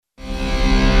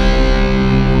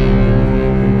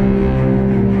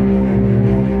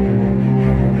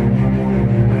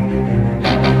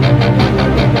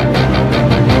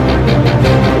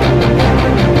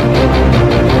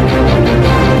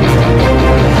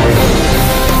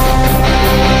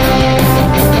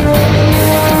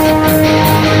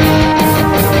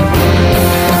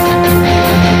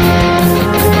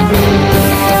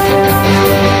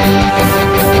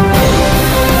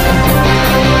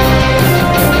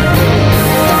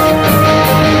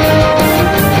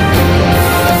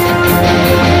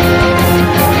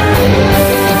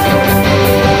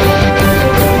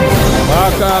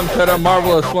episode of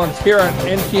Marvelous Ones here on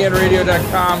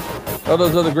ntnradio.com. All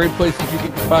those other great places you get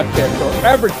your podcast, or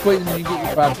average places you get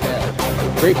your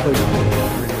podcast. Great places you get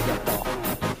your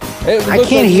radio.com. Hey, I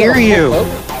can't hear you.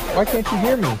 Why can't you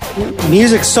hear me?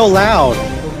 Music's so loud.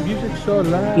 Music's so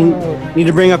loud. You need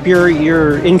to bring up your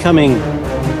incoming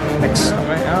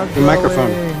your microphone.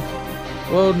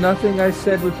 Well, nothing I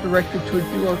said was directed towards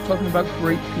you. I was talking about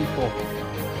great people.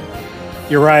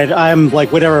 You're right. I'm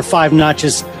like whatever 5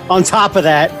 notches on top of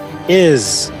that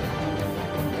is.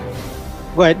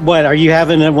 What are you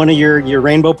having one of your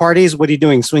rainbow parties? What are you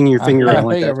doing? Swinging your finger around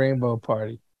like that? A rainbow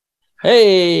party.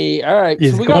 Hey, all right.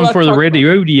 He's going for the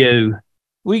rodeo.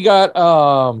 We got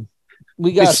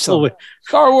some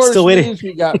Star Wars news.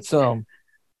 We got some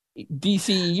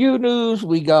DCU news.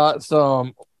 We got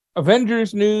some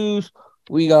Avengers news.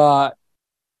 We got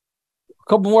a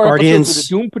couple more Guardians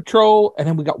episodes of the Doom Patrol, and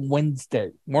then we got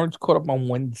Wednesday. Morn's caught up on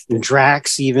Wednesday. And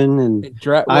Drax even, and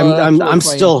I'm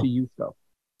still.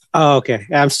 Oh, okay.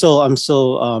 I'm still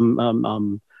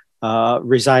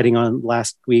residing on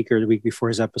last week or the week before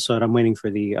his episode. I'm waiting for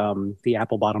the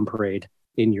Apple Bottom Parade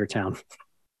in your town.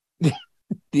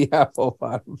 The Apple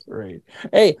Bottom Parade.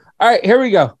 Hey, all right, here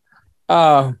we go.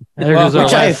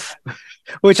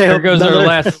 Which I hope goes our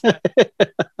last.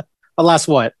 A last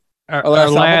what? Our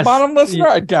last bottom listener?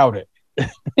 I doubt it.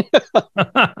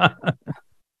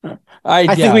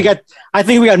 I think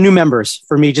we got new members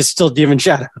for me, just still giving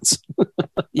shout outs.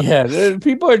 Yeah,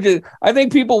 people are just. I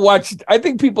think people listen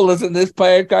to this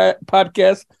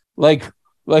podcast like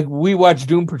we watch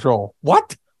Doom Patrol.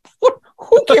 What?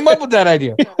 Who came up with that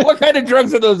idea? What kind of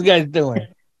drugs are those guys doing?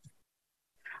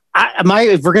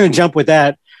 If we're gonna jump with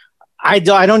that, I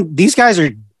don't. These guys are.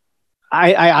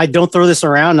 I don't throw this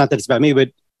around. Not that it's about me,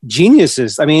 but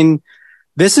geniuses. I mean,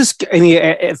 this is. I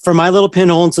mean, for my little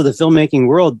pinhole into the filmmaking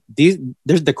world,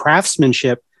 there's the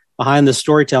craftsmanship behind the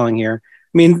storytelling here.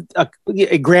 I mean,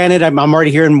 granted, I'm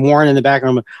already hearing Warren in the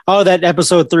background. Oh, that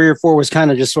episode 3 or 4 was kind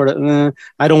of just sort of.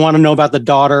 I don't want to know about the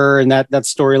daughter and that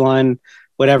storyline.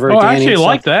 Whatever. Oh, I actually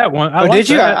like that one. Did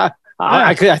you? I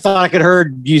thought I could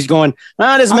heard you going. It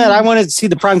doesn't matter. I wanted to see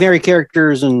the primary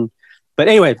characters, but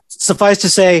anyway, suffice to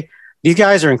say, these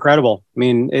guys are incredible. I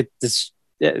mean, it's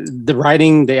the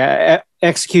writing, the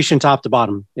execution, top to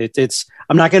bottom. It's.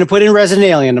 I'm not going to put in Resident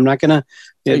Alien. I'm not going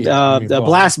to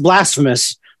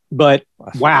blasphemous. But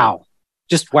wow,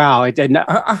 just wow! I'm going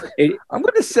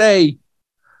to say,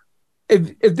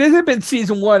 if this had been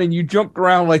season 1 and you jumped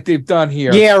around like they've done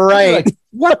here, yeah, right. Like,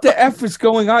 what the f is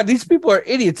going on? These people are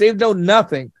idiots. They know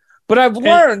nothing. But I've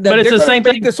learned that it's the same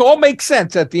thing. This all makes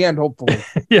sense at the end, hopefully.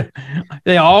 Yeah,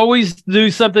 they always do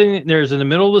something. There's in the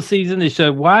middle of the season. They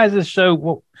show why is this show?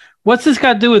 Well, what's this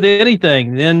got to do with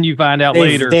anything? Then you find out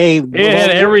later it had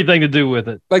everything to do with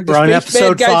it. Like the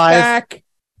episode 5. Back.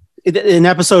 In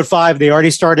episode 5, they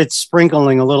already started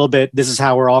sprinkling a little bit. This is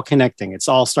how we're all connecting. It's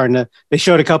all starting to. They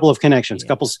showed a couple of connections.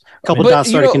 Couple dots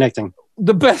started connecting.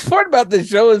 The best part about this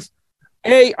show is,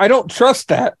 A, I don't trust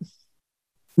that.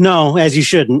 No, as you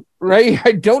shouldn't. Right?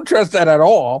 I don't trust that at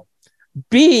all.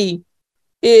 B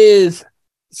is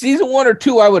season 1 or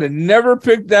 2. I would have never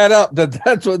picked that up.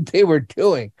 That's what they were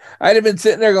doing. I'd have been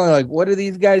sitting there going like, "What are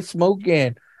these guys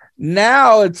smoking?"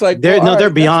 Now it's like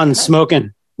they're beyond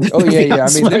smoking. Oh yeah.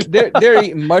 I mean, they're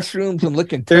eating mushrooms and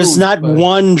licking. There's not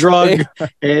one drug,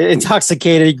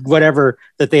 intoxicated, whatever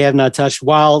that they have not touched.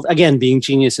 While again being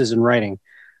geniuses in writing,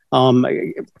 I'm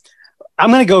going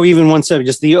to go even one step.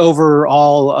 Just the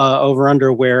overall over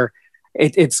under where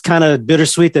it's kind of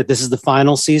bittersweet that this is the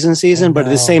final season, but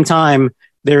at the same time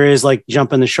there is like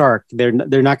jumping the shark. They're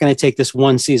not going to take this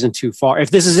one season too far. If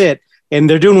this is it, and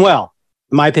they're doing well,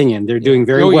 in my opinion, they're doing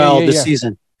very well this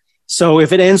season. So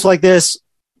if it ends like this,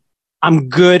 I'm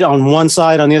good on one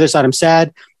side. On the other side, I'm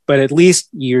sad. But at least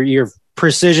your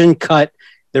precision cut.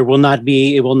 It will not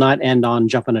end on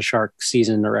jumping a shark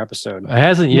season or episode. It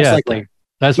hasn't yet. Likely.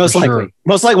 That's most likely. Sure.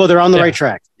 Most likely. Well, they're on the right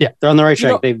track. Yeah, they're on the right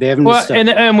track. They haven't. Well,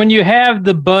 and when you have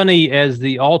the bunny as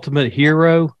the ultimate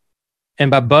hero,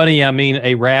 and by bunny I mean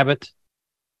a rabbit,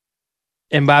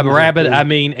 and by rabbit I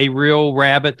mean a real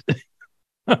rabbit.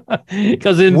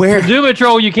 Because in Doom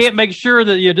Patrol, you can't make sure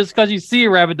that just because you see a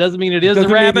rabbit doesn't mean it is a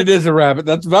rabbit. It is a rabbit.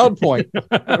 That's a valid point. But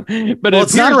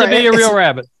it's not to be a real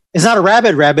rabbit. It's not a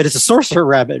rabbit. It's a sorcerer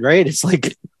rabbit, right? It's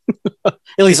like at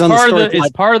least on the story.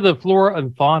 It's part of the flora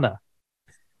and fauna.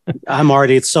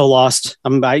 It's so lost.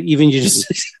 Don't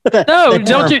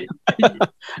you?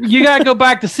 You got to go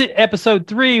back to episode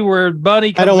 3 where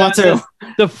Bunny comes I don't want to.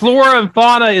 The flora and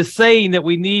fauna is saying that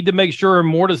we need to make sure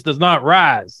Immortus does not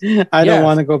rise. I don't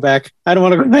want to go back.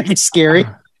 It's scary.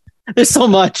 There's so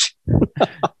much.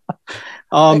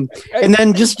 And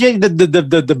then just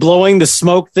the blowing the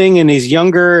smoke thing, and he's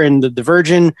younger, and the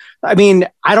virgin. I mean,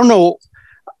 I don't know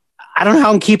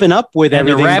how I'm keeping up with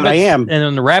everything, but I am. And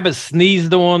then the rabbit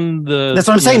sneezed on the. That's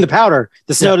what I'm saying. The powder,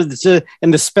 the snow,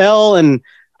 and the spell, and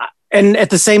at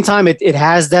the same time, it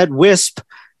has that wisp,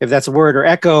 if that's a word, or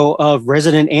echo of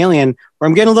Resident Alien, where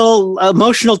I'm getting a little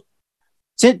emotional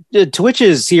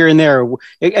twitches here and there.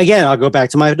 Again, I'll go back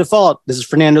to my default. This is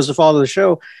Fernando's default of the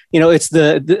show. It's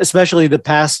especially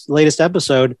the latest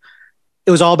episode.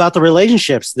 It was all about the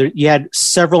relationships. You had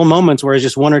several moments where it's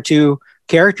just one or two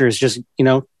characters just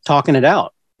talking it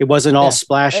out. It wasn't all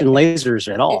splash and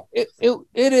lasers at all. It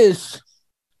is.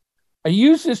 I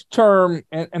use this term,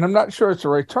 and I'm not sure it's the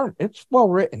right term. It's well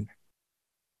written.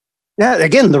 Yeah,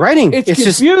 again, the writing. It's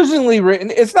confusingly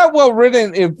written. It's not well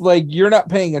written if you're not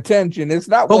paying attention. It's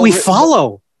not. But we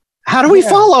follow. How do we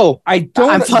follow? I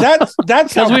don't. That's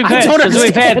because we've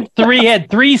had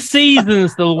three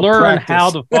seasons to learn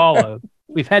how to follow.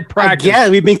 We've had practice. Yeah,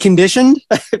 we've been conditioned.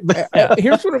 If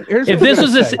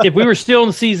we were still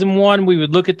in season 1, we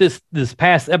would look at this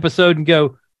past episode and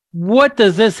go, what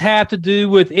does this have to do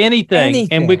with anything?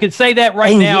 And we could say that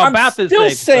now about this. Still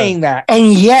saying that,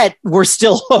 and yet we're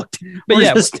still hooked. We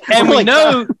know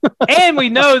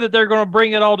that they're going to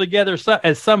bring it all together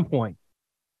at some point.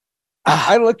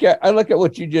 I look at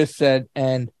what you just said,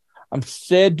 and I'm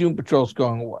sad Doom Patrol's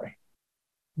going away.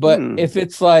 But if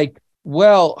it's hey,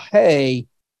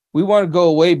 we want to go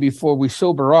away before we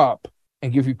sober up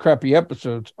and give you crappy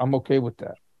episodes, I'm okay with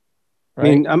that. Right? I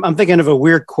mean, I'm thinking of a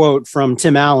weird quote from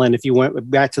Tim Allen. If you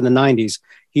went back to the 90s,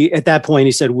 at that point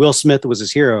he said Will Smith was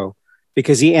his hero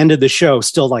because he ended the show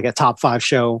still like a top 5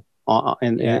 show on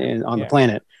the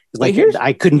planet.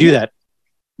 I couldn't do that.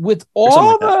 With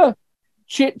all the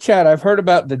chit chat I've heard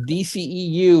about the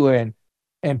DCEU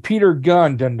and Peter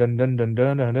Gunn,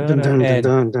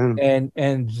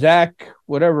 and Zach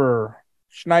whatever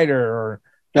Schneider or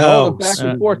all the back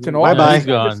and forth and all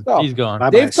that stuff. He's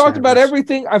gone. They've talked about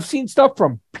everything. I've seen stuff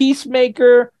from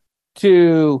Peacemaker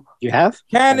to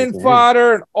cannon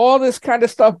fodder and all this kind of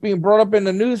stuff being brought up in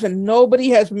the news, and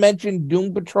nobody has mentioned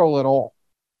Doom Patrol at all.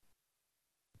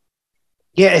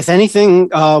 Yeah, if anything,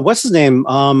 what's his name?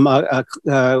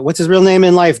 What's his real name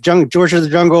in life? George of the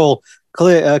Jungle.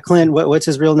 Clint, what's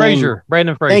his real name?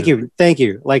 Brandon Fraser. Thank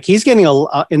you. Like he's getting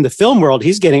in the film world,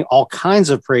 he's getting all kinds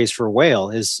of praise for Whale.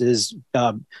 His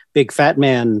big fat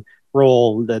man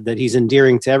role that he's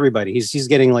endearing to everybody. He's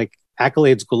getting like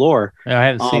accolades galore. Yeah, I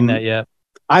haven't seen that yet.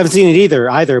 I haven't seen it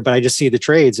either, but I just see the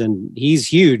trades, and he's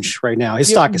huge right now. His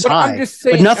stock is high,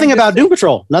 but nothing about Doom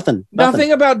Patrol. Nothing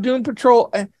about Doom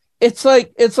Patrol. It's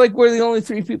like we're the only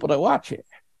 3 people that watch it.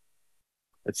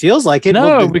 It feels like it.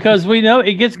 No, because we know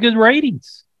it gets good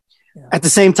ratings. At the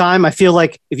same time, I feel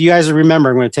like if you guys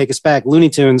remember, I'm going to take us back. Looney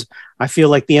Tunes. I feel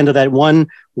like the end of that one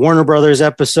Warner Brothers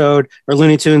episode or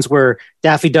Looney Tunes where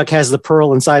Daffy Duck has the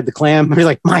pearl inside the clam. He's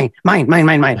like, mine.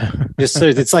 Just so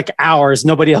it's like ours.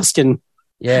 Nobody else can.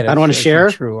 Yeah, I don't want to share.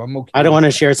 True. I'm okay. I don't want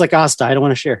to share. It's like Asta. I don't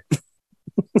want to share.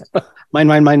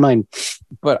 Mine.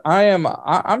 But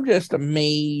I'm just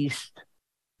amazed.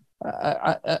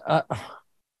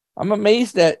 I'm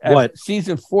amazed that at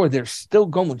season 4 they're still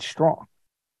going strong.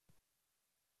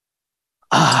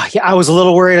 Yeah, I was a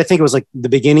little worried. I think it was like the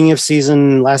beginning of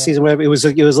season, season, whatever. It was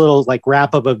a little like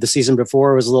wrap up of the season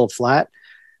before. It was a little flat,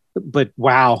 but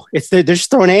wow, they're just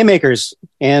throwing haymakers.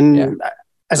 And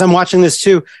as I'm watching this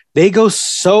too, they go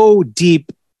so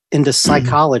deep into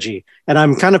psychology, and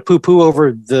I'm kind of poo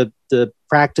over the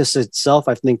practice itself.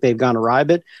 I think they've gone awry a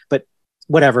bit, but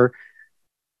whatever.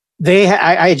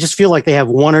 I just feel like they have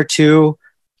 1 or 2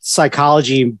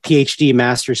 psychology PhD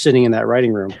masters sitting in that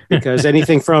writing room, because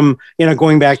anything from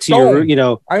going back to or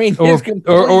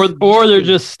they're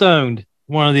just stoned,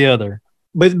 one or the other.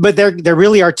 But they're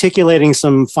really articulating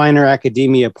some finer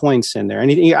academia points in there.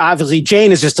 And obviously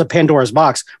Jane is just a Pandora's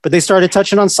box, but they started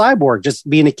touching on Cyborg, just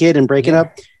being a kid and breaking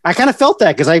up. I kind of felt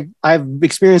that because I've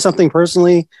experienced something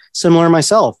personally similar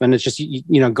myself, and it's just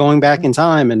going back in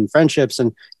time and friendships,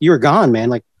 and you were gone,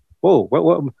 man. Like, whoa,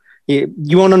 what?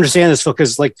 You won't understand this, Phil,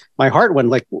 because like my heart went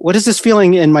like, what is this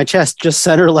feeling in my chest, just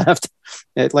center left?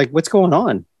 Like, what's going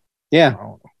on? Yeah.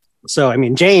 So I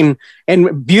mean, Jane,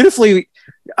 and beautifully,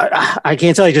 I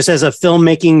can't tell you, just as a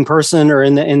filmmaking person or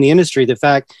in the industry, the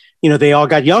fact they all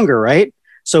got younger, right?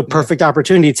 So perfect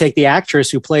opportunity to take the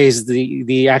actress who plays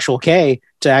the actual Kay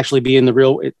to actually be in the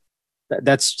real.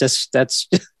 That's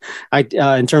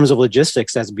in terms of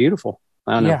logistics, that's beautiful.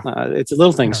 I don't know. It's the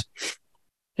little things.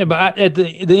 Yeah, but at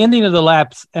the ending of the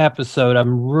last episode,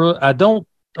 I'm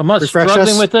not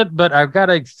struggling with it, but I've got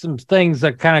some things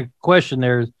that kind of question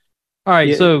there. All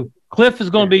right, so Cliff is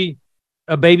going to be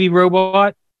a baby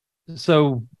robot.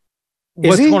 So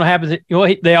what's going to happen?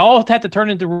 They all have to turn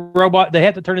into robot. They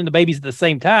have to turn into babies at the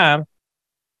same time.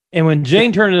 And when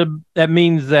Jane turned into, that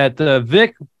means that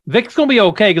Vic's going to be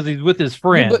okay because he's with his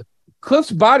friend. Yeah, but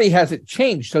Cliff's body hasn't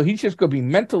changed, so he's just going to be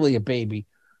mentally a baby.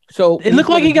 So it looked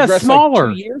like he got smaller.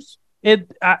 Like 2 years?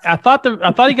 I thought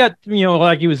he got,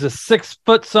 like he was a 6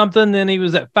 foot something, then he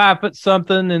was at 5 foot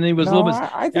something, and he was a little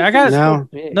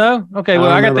bit. No. Okay,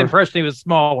 well, I got the impression he was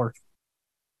smaller.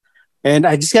 And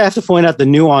I just have to point out the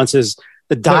nuances,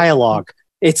 the dialogue.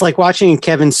 It's like watching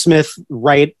Kevin Smith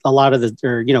write a lot of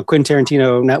Quentin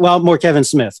Tarantino. More Kevin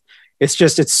Smith.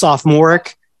 It's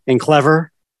sophomoric and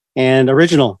clever and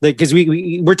original. Because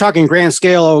we're talking grand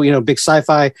scale, big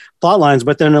sci-fi plot lines,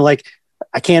 but then they're like,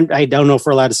 I don't know if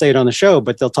we're allowed to say it on the show,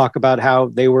 but they'll talk about how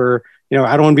they were, I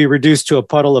don't want to be reduced to a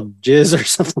puddle of jizz or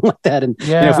something like that. And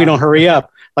if we don't hurry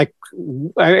up, like,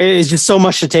 it's just so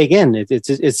much to take in.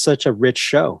 It's such a rich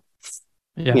show.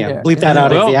 Yeah. Bleep that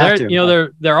out if you have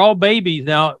to. They're all babies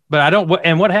now, but I don't.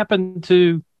 And what happened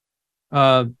to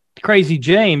Crazy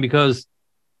Jane? Because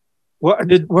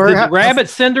did the rabbit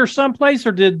send her someplace,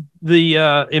 or did the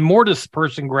Immortus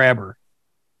person grab her?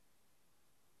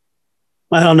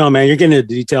 I don't know, man. You're getting into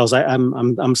the details.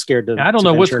 I'm scared to. I don't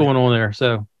know what's going on there.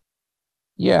 So,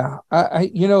 yeah,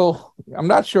 I'm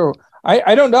not sure.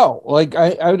 I don't know. Like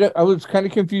I was kind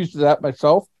of confused with that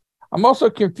myself. I'm also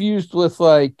confused with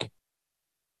like,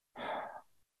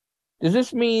 does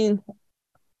this mean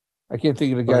I can't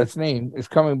think of the guy's name? Is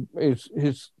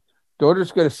his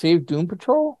daughter's going to save Doom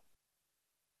Patrol?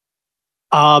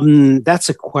 That's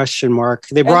a question mark.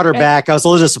 They brought her back. I was a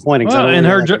little disappointed.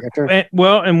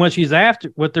 And when she's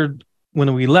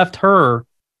when we left her,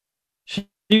 she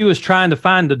was trying to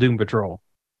find the Doom Patrol.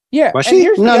 Yeah. Was she?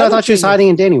 No, I thought she was hiding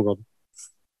in Danny World.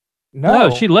 No,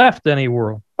 she left Danny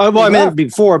World. Oh, well, I meant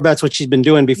before. That's what she'd been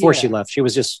doing before she left. She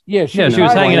was just she was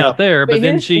hanging out there, but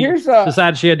then she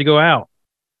decided she had to go out.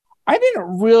 I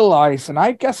didn't realize, and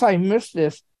I guess I missed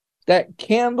this, that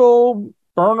Candle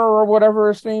Burner or whatever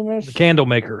his name is, the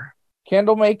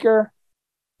Candlemaker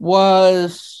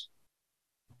was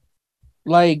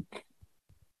like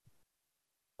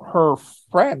her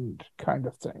friend kind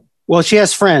of thing. Well, she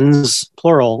has friends,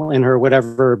 plural, in her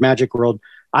whatever magic world.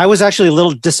 I was actually a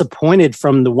little disappointed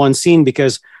from the one scene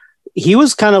because he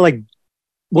was kind of like,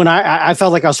 when I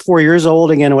felt like I was 4 years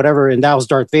old again or whatever, and that was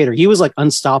Darth Vader. He was like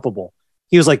unstoppable.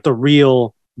 He was like the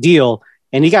real deal,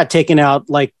 and he got taken out.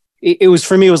 Like it was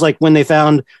for me. It was like when they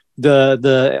found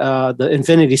the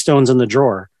Infinity Stones in the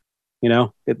drawer.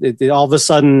 All of a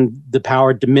sudden the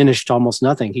power diminished to almost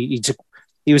nothing. He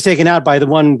was taken out by the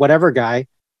one whatever guy.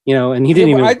 And he didn't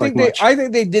even. I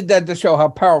think they did that to show how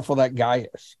powerful that guy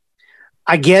is.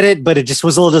 I get it, but it just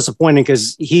was a little disappointing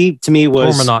because he, to me,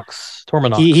 was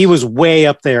Torminox. He was way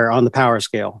up there on the power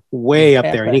scale, way up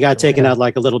there, and he got taken out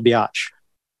like a little biatch.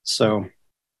 So,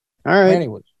 all right.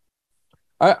 Anyways,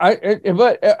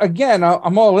 but again,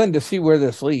 I'm all in to see where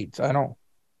this leads. I don't.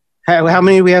 How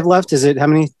many we have left? Is it how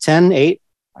many? 10, 8?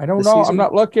 I don't know. I'm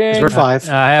not looking. We're 5.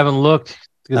 I haven't looked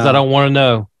because I don't want to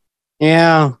know.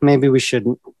 Yeah, maybe we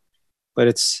shouldn't. But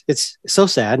it's so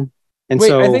sad. And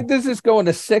wait, I think this is going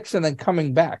to 6 and then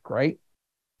coming back, right?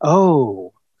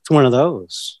 Oh, it's one of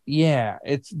those. Yeah,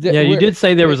 you did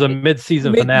say there was a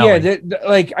mid-season finale. Yeah,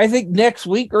 like I think next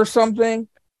week or something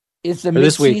is the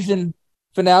mid-season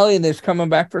finale, and there's coming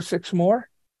back for 6 more.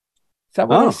 Is that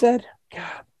what I said? God,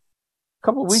 a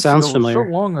couple of weeks sounds ago, familiar.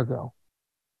 So long ago.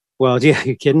 Well, yeah,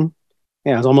 you kidding?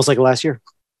 Yeah, it was almost like last year.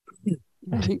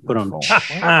 Put on.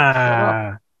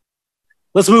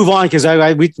 Let's move on because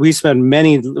we spent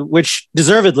many, which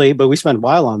deservedly, but we spent a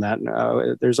while on that.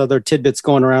 There's other tidbits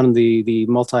going around in the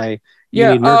multi.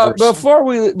 Before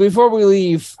we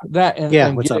leave that and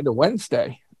get into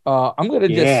Wednesday, I'm going to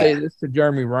just say this to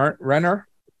Jeremy Renner: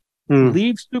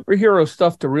 leave superhero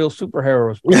stuff to real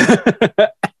superheroes.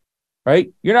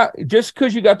 Right? You're not just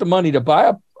because you got the money to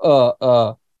buy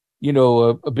a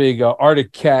big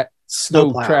Arctic Cat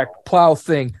snow track plow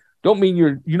thing. Don't mean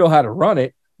you know how to run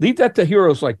it. Leave that to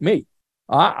heroes like me.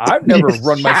 I've never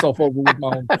run myself over with my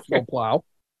own snow plow.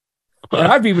 And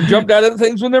I've even jumped out of the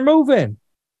things when they're moving.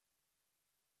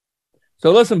 So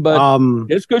listen, bud,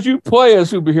 just because you play a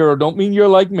superhero don't mean you're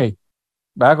like me.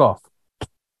 Back off.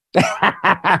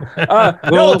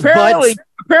 Apparently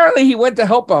he went to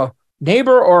help a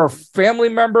neighbor or a family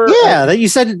member. Yeah, that you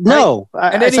said no.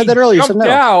 Right? I said that earlier. Jumped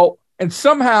out and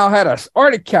somehow had a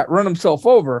Arctic Cat run himself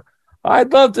over.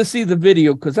 I'd love to see the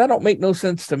video because that don't make no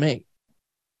sense to me.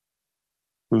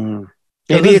 Maybe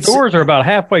the doors are about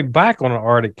halfway back on an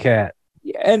Arctic Cat.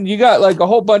 Yeah, and you got like a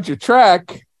whole bunch of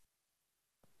track.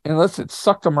 Unless it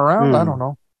sucked them around. I don't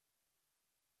know.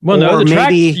 Well, no,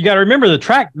 track, you got to remember the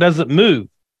track doesn't move.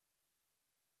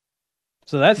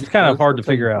 So that's kind of hard to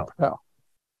figure out.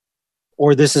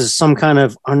 Or this is some kind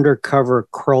of undercover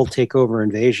Krull takeover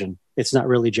invasion. It's not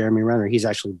really Jeremy Renner. He's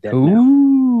actually dead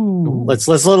now.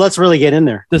 Let's really get in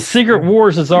there. The Secret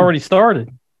Wars has already started.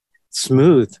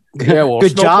 Smooth. Yeah, well,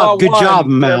 good job,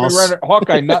 Mouse. Renner,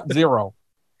 Hawkeye, not zero.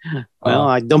 Well,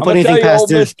 I don't put anything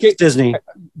past Disney.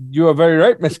 You are very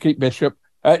right, Miss Kate Bishop.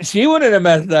 She wouldn't have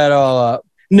messed that all up.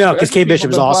 No, because Kate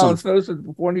Bishop's awesome.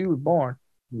 Before he was born.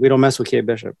 We don't mess with Kate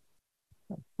Bishop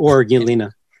or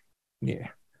Yelena. Yeah.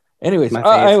 Anyways,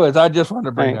 I just wanted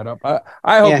to bring that up.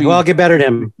 I hope. Yeah, I'll get better to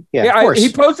him. Yeah, of course.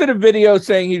 He posted a video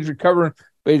saying he's recovering,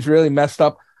 but he's really messed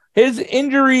up. His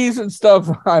injuries and stuff,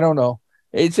 I don't know.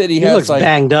 He said he looks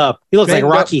banged up. He looks like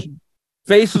Rocky.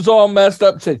 Face is all messed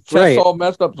up. Said chest all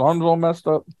messed up. His arms all messed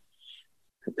up.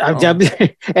 I got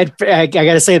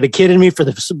to say, the kid in me for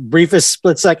the briefest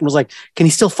split second was like, "Can he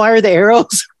still fire the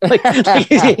arrows?" I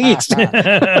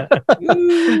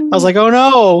was like, "Oh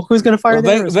no, who's going to fire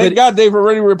the arrows?" Thank God they've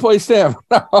already replaced him.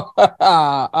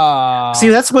 See,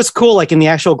 that's what's cool. Like in the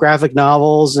actual graphic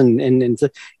novels, and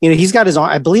he's got his arm.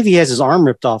 I believe he has his arm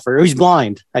ripped off, or he's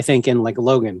blind. I think in like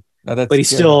Logan, but he's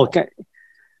still.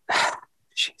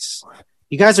 Jeez,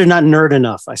 you guys are not nerd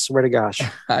enough. I swear to gosh.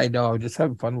 I know. I'm just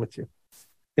having fun with you.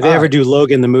 If they ever do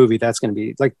Logan the movie, that's going to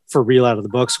be like for real out of the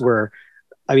books. Where,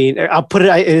 I mean, I'll put it.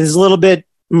 It is a little bit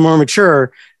more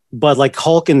mature, but like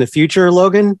Hulk in the future,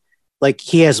 Logan, like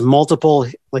he has multiple.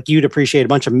 Like you'd appreciate a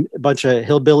bunch of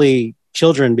hillbilly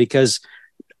children because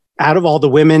out of all the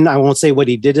women, I won't say what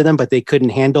he did to them, but they couldn't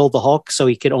handle the Hulk, so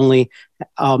he could only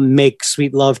make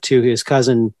sweet love to his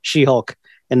cousin She-Hulk,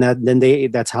 and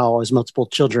that's how his multiple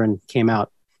children came out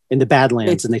in the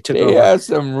Badlands, and they took over. Yeah, there's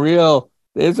some real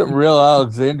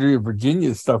Alexandria,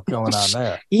 Virginia stuff going on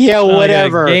there. Yeah,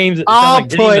 whatever. Game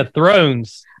of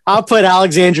Thrones. I'll put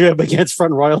Alexandria up against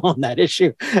Front Royal on that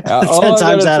issue. 10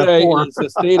 times out of 4. The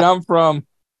state I'm from,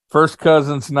 first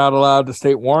cousin's not allowed. The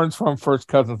state Warren's from, first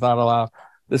cousin's not allowed.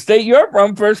 The state you're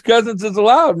from, first cousins is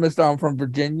allowed, Mr. I'm from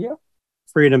Virginia.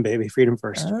 Freedom, baby. Freedom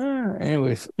first.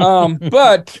 Anyways,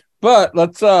 but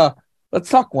let's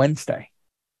talk Wednesday.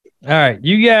 All right,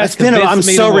 you guys. I'm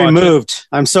so removed.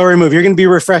 I'm so removed. You're going to be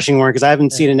refreshing, Warren, because I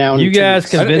haven't seen it now. You guys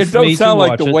convinced me. It don't sound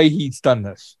like the way he's done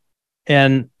this,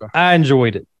 and I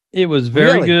enjoyed it. It was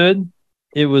very good.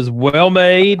 It was well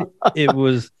made. It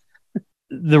was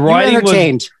the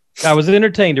writing. I was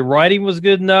entertained. The writing was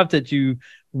good enough that you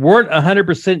weren't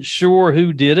 100% sure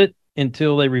who did it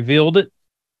until they revealed it.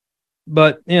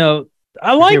 But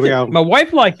I liked it. My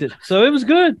wife liked it, so it was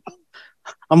good.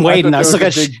 I'm waiting. I was looking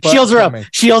at shields are up.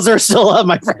 Shields are still up,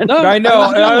 my friend. No, I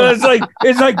know.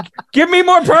 It's like, give me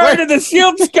more power to the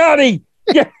shield, Scotty.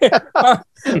 Go ahead.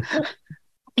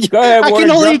 I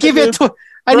can only give you.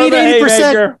 I need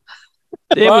 80%.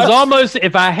 It was almost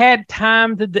if I had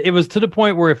time to. It was to the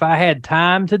point where if I had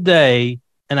time today,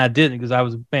 and I didn't because I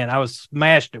was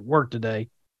smashed at work today.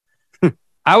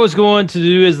 I was going to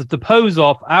do as the pose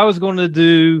off. I was going to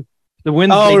do the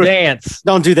Wednesday dance.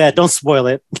 Don't do that. Don't spoil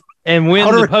it. And win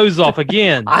the pose off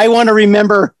again. I want to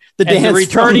remember the dance. The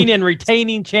returning and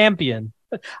retaining champion.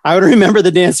 I would remember the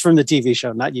dance from the TV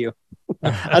show, not you.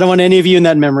 I don't want any of you in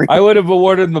that memory. I would have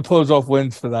awarded him the pose off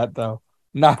wins for that, though.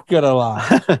 Not gonna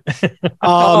lie.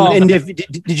 And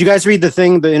did you guys read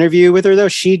the interview with her though?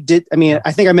 She did. I mean,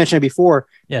 I think I mentioned it before.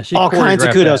 Yeah, she all kinds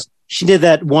of kudos. She did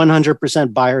that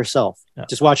 100% by herself. Yeah.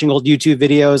 Just watching old YouTube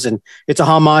videos, and it's a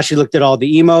homage. She looked at all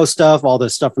the emo stuff, all the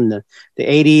stuff from the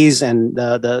 80s and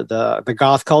the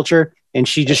goth culture, and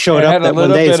she just showed up that one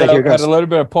day and said, "Here goes." Had a little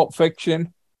bit of Pulp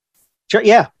Fiction. Sure,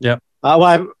 yeah.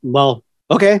 Well,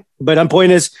 okay, but my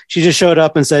point is, she just showed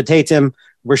up and said, "Hey, Tim,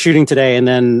 we're shooting today," and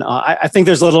then I think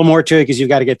there's a little more to it because you've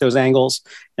got to get those angles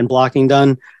and blocking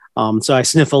done. So I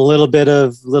sniff a little bit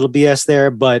of little BS there,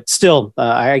 but still,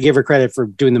 I give her credit for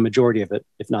doing the majority of it,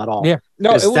 if not all. Yeah,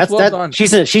 no, it was well done.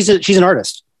 She's an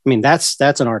artist. I mean, that's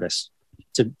an artist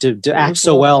to act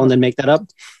so well and then make that up.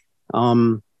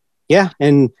 Yeah,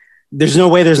 and there's no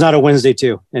way there's not a Wednesday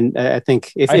too. And I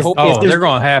think if they're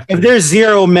going to have to. If there's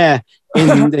zero meh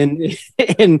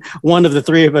in one of the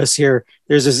three of us here,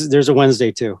 there's a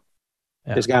Wednesday too.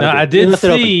 Yeah. There's got to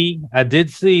be. I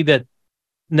did see that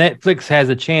Netflix has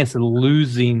a chance of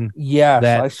losing. Yes,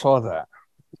 I saw that.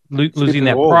 Losing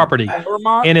that property.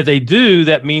 And if they do,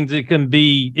 that means it could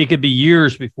be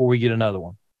years before we get another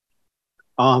one.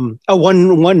 One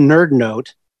nerd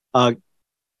note. I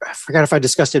forgot if I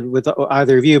discussed it with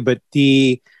either of you, but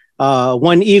the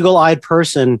one eagle-eyed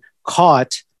person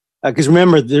caught, because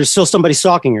remember, there's still somebody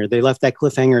stalking her. They left that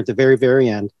cliffhanger at the very, very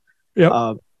end.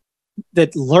 Yep.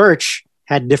 That Lurch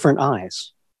had different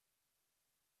eyes.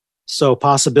 So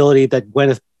possibility that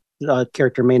Gwyneth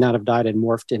character may not have died and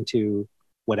morphed into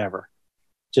whatever.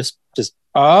 Just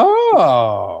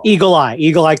eagle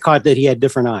eye caught that he had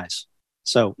different eyes.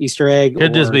 So Easter egg.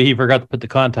 Could just be he forgot to put the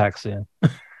contacts in.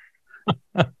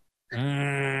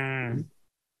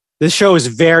 This show is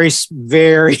very,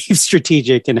 very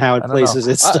strategic in how it places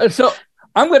its stuff. So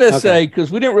I'm going to say,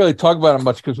 because we didn't really talk about it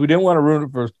much because we didn't want to ruin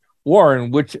it for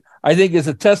Warren, which I think is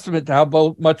a testament to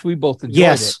how much we both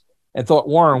enjoyed it and thought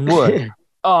Warren would.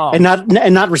 And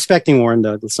not respecting Warren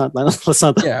though. Let's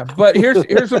not. Yeah, but here's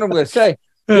what I'm going to say.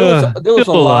 There was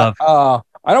a lot.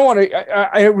 I don't want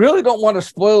to. I really don't want to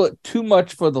spoil it too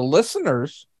much for the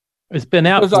listeners. It's been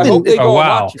out for a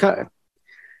while.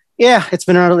 Yeah, it's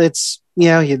been out. It's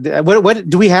What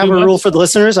do we have a rule for the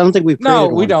listeners? I don't think we've. No,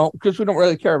 we don't, because we don't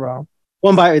really care about them.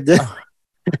 One by.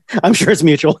 I'm sure it's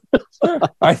mutual.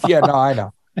 I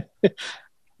know.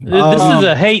 This is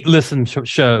a hate listen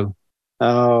show.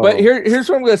 Oh. But here's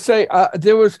what I'm going to say.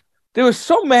 There was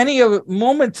so many of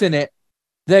moments in it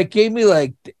that gave me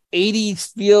like the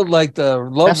 80s feel, like the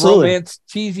love romance,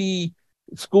 cheesy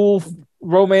school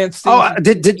romance.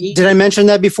 Did I mention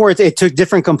that before? It took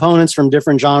different components from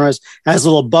different genres. It has a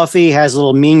little Buffy, has a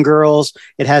little Mean Girls.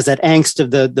 It has that angst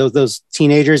of those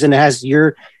teenagers, and it has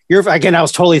your again. I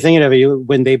was totally thinking of you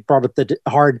when they brought up the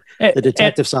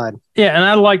detective side. Yeah, and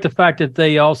I like the fact that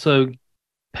they also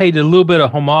paid a little bit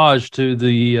of homage to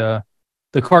the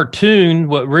cartoon,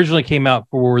 what originally came out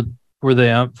for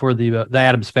the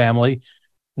Addams Family,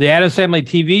 the Addams Family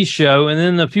TV show, and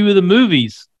then a few of the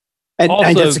movies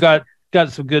also got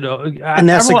some good. I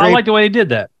like the way they did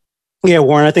that. Yeah,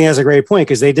 Warren, I think that's a great point,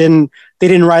 because they didn't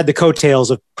ride the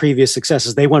coattails of previous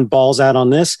successes. They went balls out on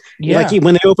this. Yeah. Like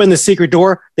when they opened the secret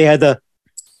door, they had the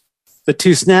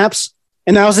two snaps,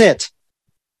 and that was it.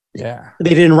 Yeah,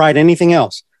 they didn't ride anything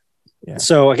else. Yeah.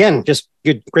 So again, just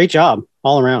great job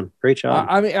all around. Great job.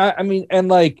 I mean, and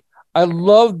like I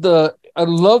love the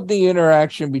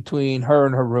interaction between her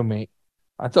and her roommate.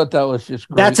 I thought that was just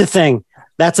great. That's a thing.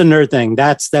 That's a nerd thing.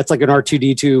 That's like an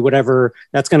R2D2, whatever.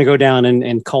 That's going to go down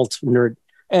in cult nerd.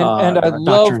 And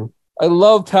I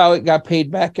loved how it got paid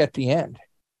back at the end.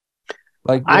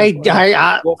 Like I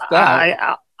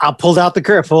pulled out the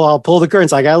curtain. I'll pull the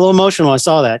curtains. I got a little emotional when I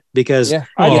saw that, because I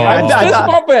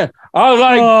was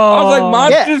like,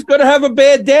 Monster's gonna have a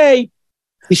bad day.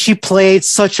 She played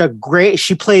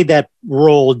that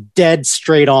role dead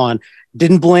straight on.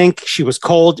 Didn't blink. She was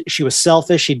cold. She was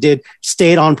selfish. She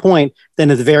stayed on point. Then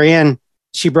at the very end,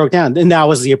 she broke down. And that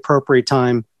was the appropriate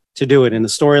time to do it in the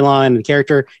storyline and the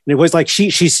character. And it was like she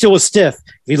still was stiff.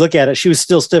 If you look at it, she was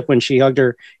still stiff when she hugged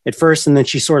her at first, and then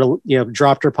she sort of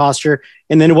dropped her posture.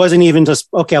 And then it wasn't even just,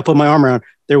 okay, I'll put my arm around.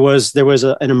 There was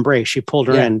an embrace. She pulled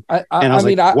her in, and I was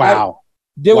wow.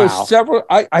 There was several.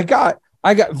 I got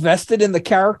vested in the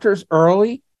characters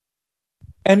early,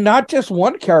 and not just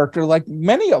one character, like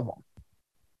many of them.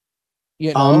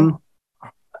 You know?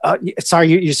 Sorry,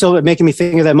 you're still making me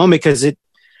think of that moment, because this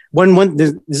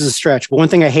is a stretch, but one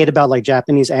thing I hate about like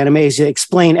Japanese anime is they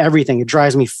explain everything. It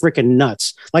drives me freaking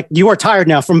nuts. Like, you are tired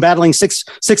now from battling six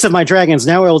of my dragons.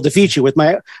 Now I will defeat you with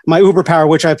my uber power,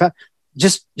 which I've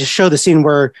just show the scene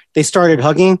where they started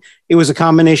hugging. It was a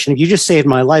combination of, you just saved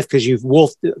my life because you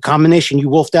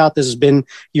wolfed out. This has been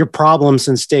your problem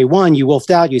since day one. You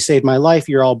wolfed out. You saved my life.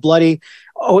 You're all bloody.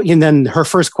 Oh, and then her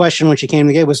first question when she came to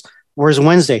the gate was, "Where's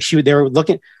Wednesday?" They were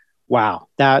looking. Wow,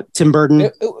 that Tim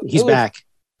Burton, he's back.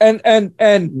 And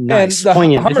nice.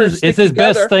 It's his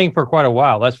best thing for quite a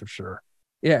while, that's for sure.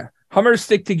 Yeah, Hummers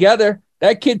stick together.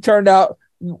 That kid turned out,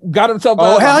 got himself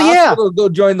out of the hospital to go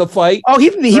join the fight. Oh, he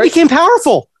became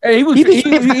powerful. And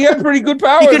he had pretty good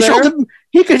power.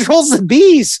 He controls the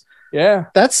bees. Yeah,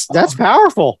 that's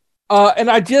powerful.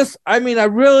 And I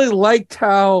really liked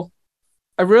how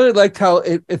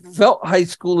it felt high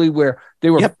schooly, where they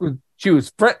were. Yep. She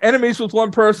was enemies with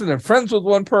one person and friends with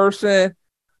one person.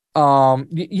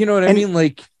 You know what I mean?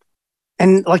 Like,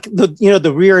 and like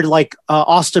the weird, like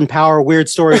Austin Power weird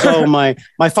stories. Oh, my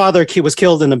father was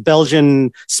killed in a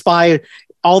Belgian spy.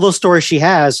 All those stories she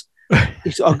has.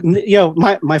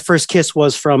 My first kiss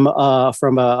was from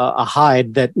a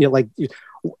hide that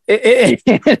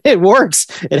it works.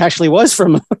 It actually was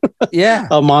from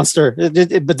a monster.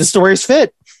 But the stories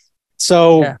fit.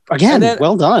 So again,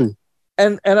 well done.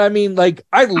 And I mean, like,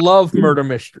 I love murder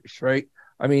mysteries, right?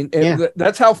 I mean,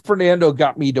 that's how Fernando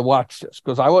got me to watch this,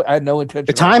 because I had no intention.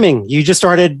 The timing, you just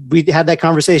started. We had that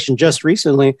conversation just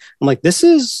recently. I'm like, this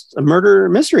is a murder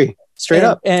mystery, straight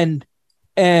up. And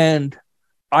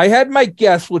I had my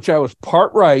guess, which I was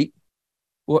part right.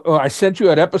 Well, I sent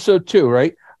you at episode 2,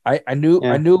 right? I knew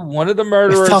one of the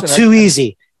murderers. It felt too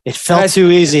easy. It felt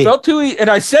too easy. It felt too easy, and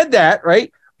I said that,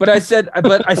 right? But I said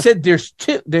there's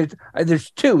two.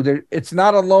 There's two. It's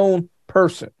not a lone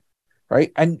person,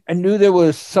 right? I knew there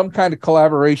was some kind of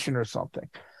collaboration or something,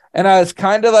 and I was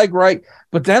kind of like right.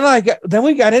 But then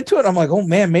we got into it. I'm like, oh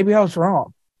man, maybe I was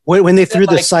wrong. When they threw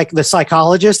the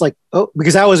psychologist, like, oh,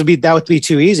 because that would be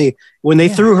too easy. When they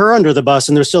threw her under the bus,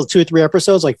 and there's still 2 or 3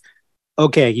 episodes, like,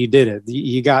 okay, you did it.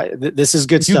 You got this is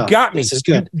good stuff. You got me. This is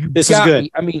good. This is good.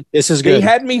 I mean, this is good. They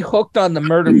had me hooked on the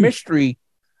murder mystery.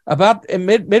 About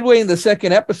midway in the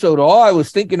second episode, all I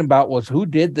was thinking about was who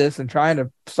did this and trying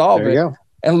to solve it,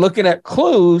 and looking at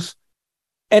clues,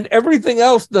 and everything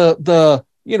else. The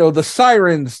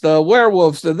sirens, the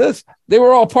werewolves, they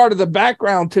were all part of the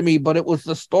background to me, but it was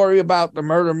the story about the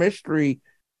murder mystery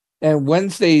and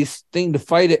Wednesday's thing to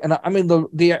fight it. And I mean,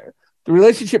 the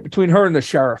relationship between her and the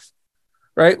sheriff,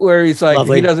 right? Where he's like,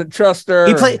 Lovely. He doesn't trust her.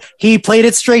 He played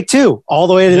it straight too, all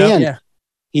the way to the end. Yeah.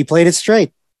 He played it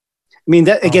straight. I mean,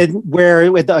 that again,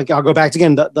 I'll go back to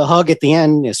again, the hug at the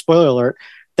end, spoiler alert,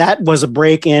 that was a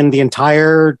break in the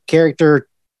entire character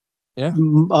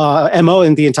MO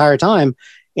in the entire time.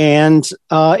 And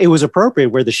it was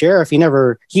appropriate where the sheriff,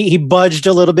 he budged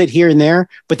a little bit here and there,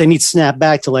 but then he'd snap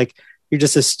back to like, you're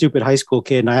just a stupid high school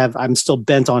kid. And I'm still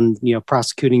bent on,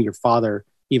 prosecuting your father,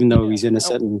 even though he's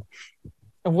innocent.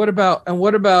 And what about I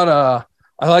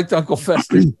liked Uncle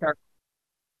Fester's character.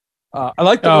 I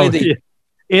like the way they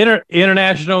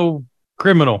international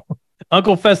criminal,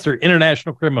 Uncle Fester,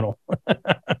 international criminal.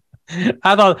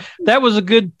 I thought that was a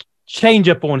good change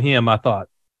up on him. I thought.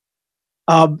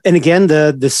 And again,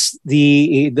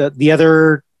 the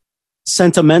other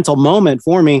sentimental moment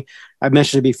for me, I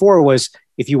mentioned it before, was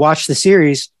if you watch the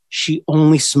series, she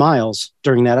only smiles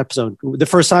during that episode. The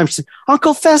first time she said,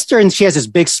 Uncle Fester, and she has this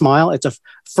big smile. It's a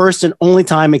first and only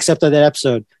time, except of that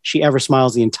episode, she ever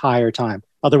smiles the entire time.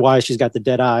 Otherwise, she's got the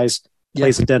dead eyes,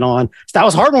 plays it dead on. So that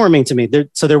was heartwarming to me.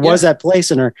 There was that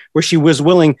place in her where she was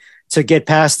willing to get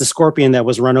past the scorpion that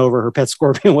was run over, her pet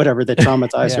scorpion, whatever, that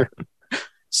traumatized her.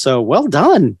 So well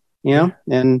done,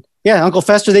 and Uncle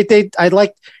Fester.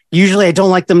 Usually I don't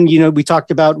like them. We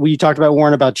talked about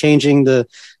Warren about changing the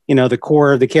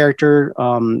core of the character,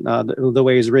 the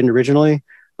way it was written originally.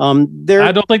 I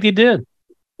don't think they did.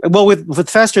 Well, with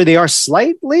Fester, they are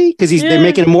slightly because they're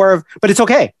making more of, but it's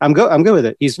okay. I'm good with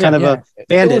it. He's kind of a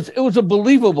bandit. It was a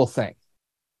believable thing,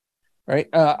 right?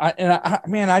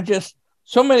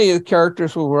 So many of the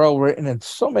characters were well written, and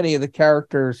so many of the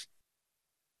characters.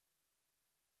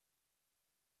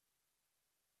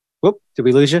 Whoop! Did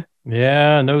we lose you?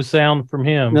 Yeah, no sound from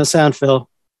him. No sound, Phil.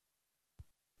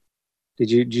 Did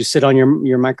you sit on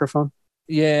your microphone?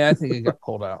 Yeah, I think it got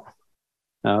pulled out.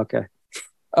 Oh, okay.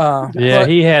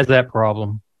 He has that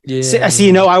problem. Yeah.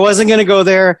 See, I wasn't going to go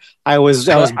there. I was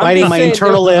biting my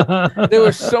internal lip. There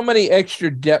were so many extra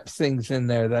depth things in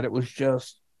there that it was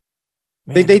just.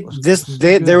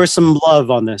 There was some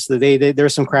love on this. There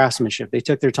was some craftsmanship. They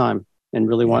took their time and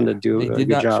really wanted to do a good job. They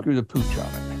did not screw the pooch on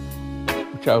it.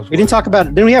 We didn't talk about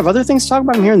it. Didn't we have other things to talk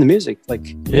about in here in the music? We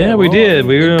did.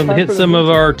 We were going to hit some of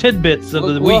our tidbits of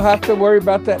the week. We'll have to worry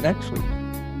about that next week.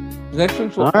 Next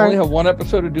week we'll only have one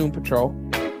episode of Doom Patrol.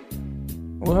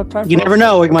 We'll have time. You never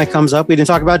know. It might comes up. We didn't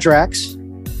talk about Drax.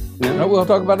 No, we'll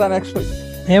talk about that next week.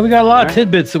 Yeah, we got a lot of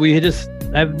tidbits that we just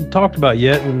haven't talked about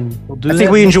yet, and we'll do. I think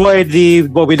we enjoyed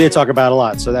what we did talk about a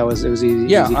lot. So it was easy.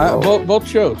 Yeah, both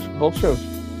shows.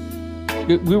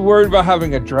 We were worried about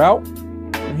having a drought.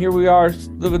 And here we are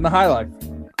living the high life.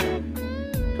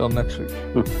 Till next week.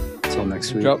 Till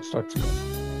next week. Drought starts again.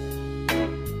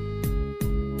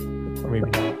 Or maybe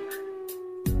not.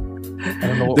 I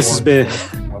don't know what this has been.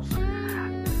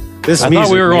 I thought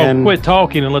we were going to quit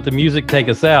talking and let the music take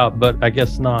us out, but I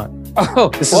guess not.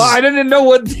 I didn't know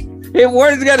what.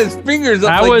 Warren's got his fingers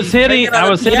up. I was hitting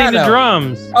the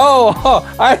drums.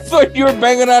 Oh, I thought you were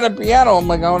banging on a piano. I'm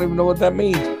like, I don't even know what that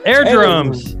means. Air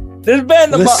drums. This has been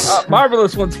the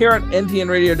Marvelous Ones here on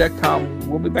ntnradio.com.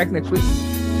 We'll be back next week.